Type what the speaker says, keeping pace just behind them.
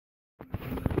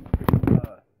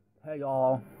Hey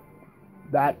y'all,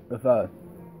 back with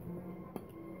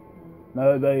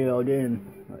another video again.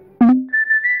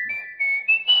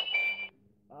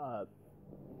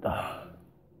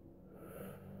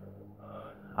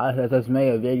 I just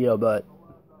made a video, but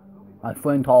my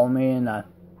friend called me and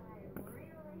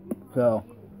so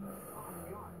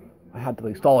I had to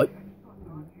restart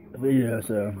the video,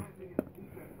 so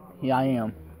here I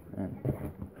am. And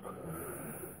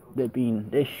being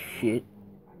this shit,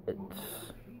 it's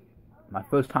my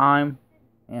first time,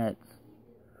 and it's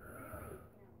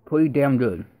pretty damn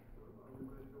good.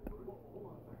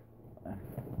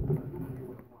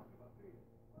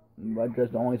 But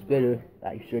just the only spitter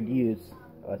that you should use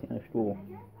in a school.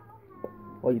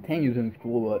 Well, you can use it in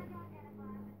school, but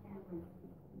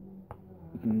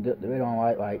you can do it on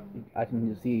like I can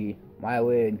just see my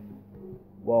lid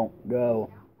won't go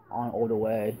on all the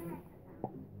way.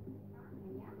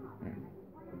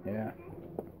 Yeah.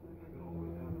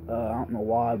 I don't know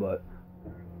why, but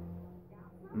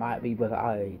might be because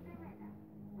I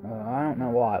don't know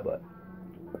why, but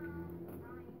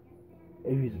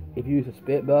if you use a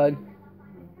spit bud,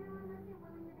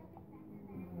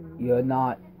 you're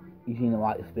not using the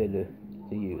right spitter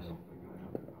to use.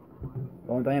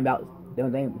 The only thing about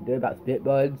spit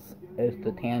buds is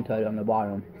the tan tut on the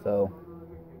bottom. So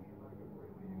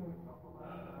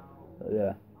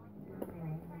yeah.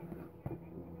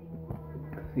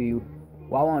 See,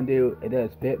 what I want to do is a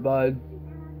spit bud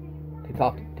to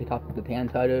talk to the tan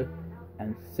tutter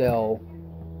and sell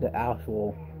the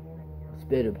actual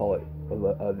spitter part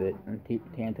of it and keep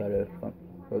the tan tutter so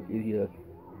it's easier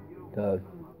to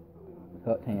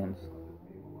cut tans.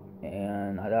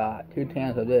 And I got 2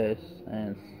 tans of this,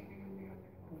 and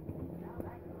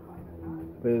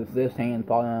because this tan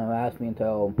probably gonna last me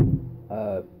until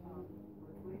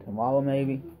tomorrow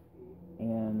maybe,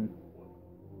 and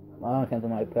I don't think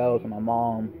my parents and my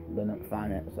mom didn't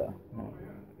find it, so.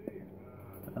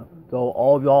 So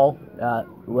all of y'all that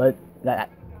let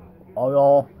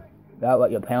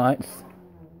your parents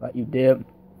let you dip,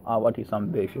 I want you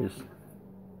some bitches.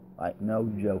 Like no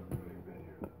joke.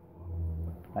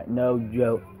 Like no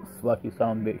joke, let you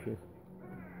some bitches.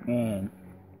 And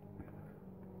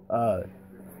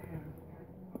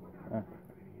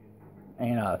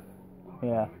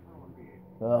yeah.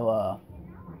 So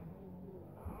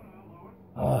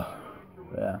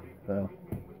yeah, so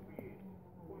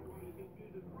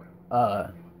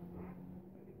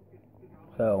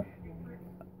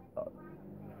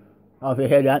if you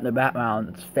hear that in the background,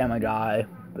 it's Family Guy,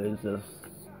 but it's just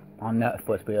on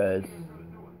Netflix because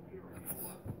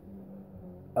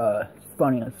it's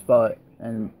funny as fuck.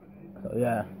 And so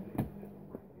yeah,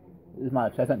 this is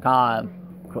my second time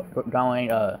going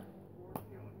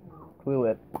through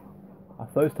it. My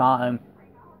first time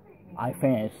I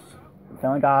finished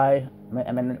Family Guy,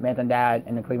 Man and Dad,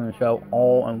 and the Cleveland Show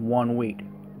all in 1 week.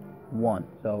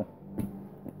 So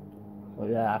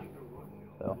yeah.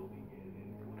 So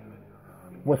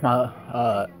with my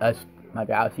my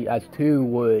Galaxy S2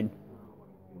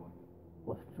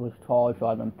 was charged, so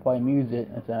I've been playing music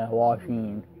instead of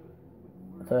watching,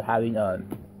 instead of having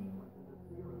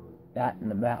that in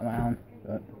the background.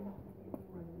 But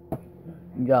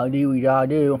you gotta do what you gotta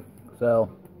do. So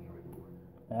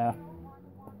yeah.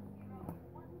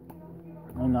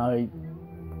 And I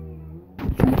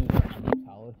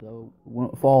so it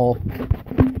won't fall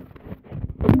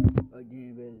again, but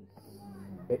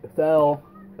it fell,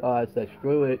 so I said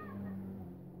screw it,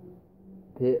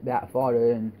 hit it back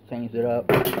farther and changed it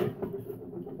up,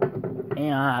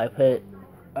 and I put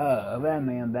a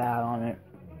Redman bat on it.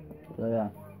 So yeah.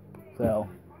 So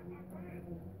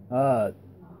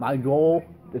my goal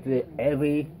is to hit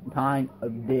every kind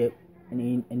of dip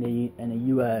in the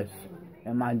US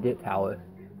and my dip tower.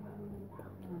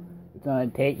 It's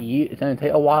gonna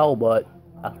take a while, but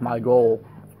that's my goal.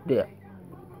 Dip.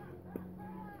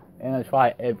 And I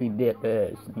try every dip there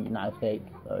is in the United States.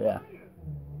 So yeah.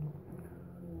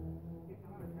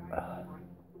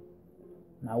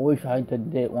 I wish I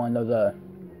could dip one of those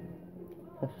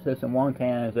System 1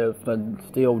 cans if they're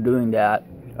still doing that.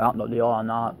 I don't know if they are or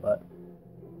not,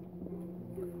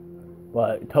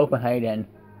 but Copenhagen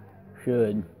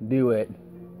should do it.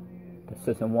 The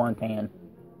System 1 can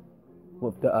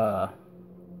with the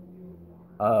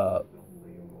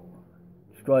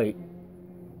straight.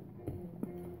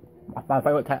 My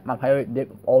favorite dip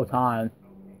of all time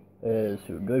is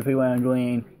Good Freeland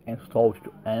Dream and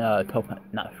Copenhagen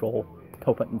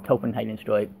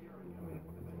straight.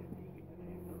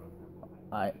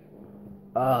 I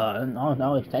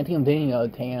was thinking of doing a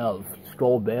can of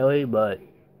strawberry, but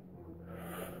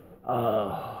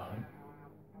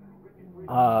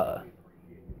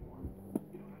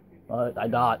but I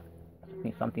got, I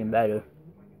think, something better.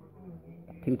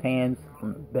 2 tans, some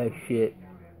of the best shit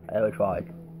I ever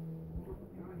tried.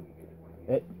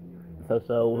 What's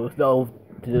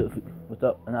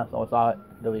up? And that's all I saw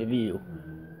the review.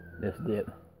 This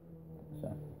dip.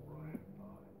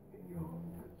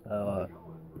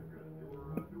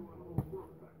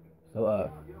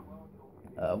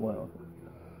 Well,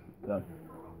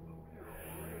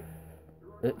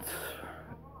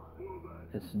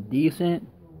 it's decent.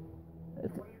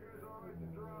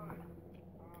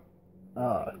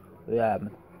 Yeah,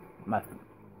 my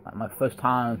first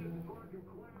time.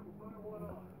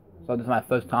 So this is my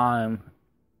first time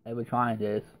ever trying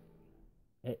this.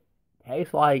 It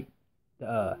tastes like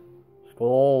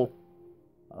Skol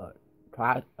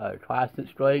Classic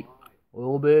Straight a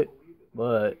little bit,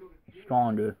 but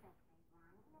stronger.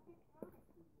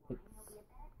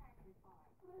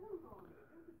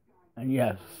 And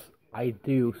yes, I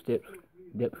do dip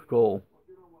Skol.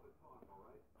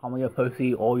 Call me a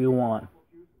pussy all you want.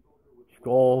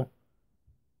 Skol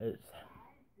is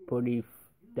pretty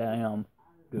damn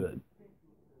good.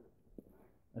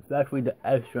 Especially the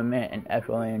extra mint and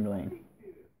extra lanolin.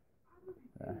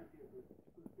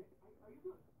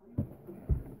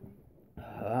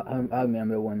 I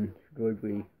remember when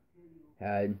Georgie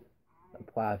had the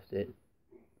plastic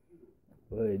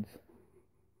lids.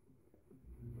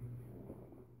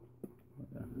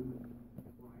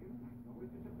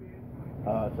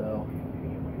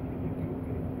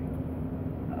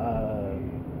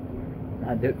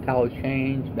 My dip towel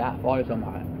changed that far, so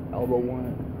my elbow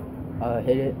won't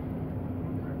hit it.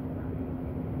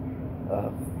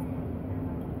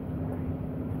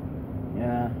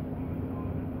 Yeah.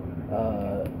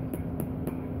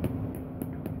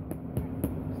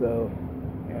 So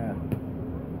yeah.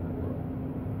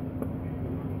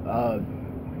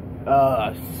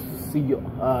 See you.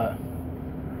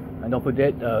 And don't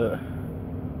forget to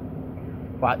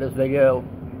like this video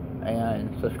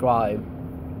and subscribe.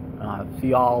 See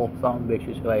y'all some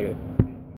bitches later.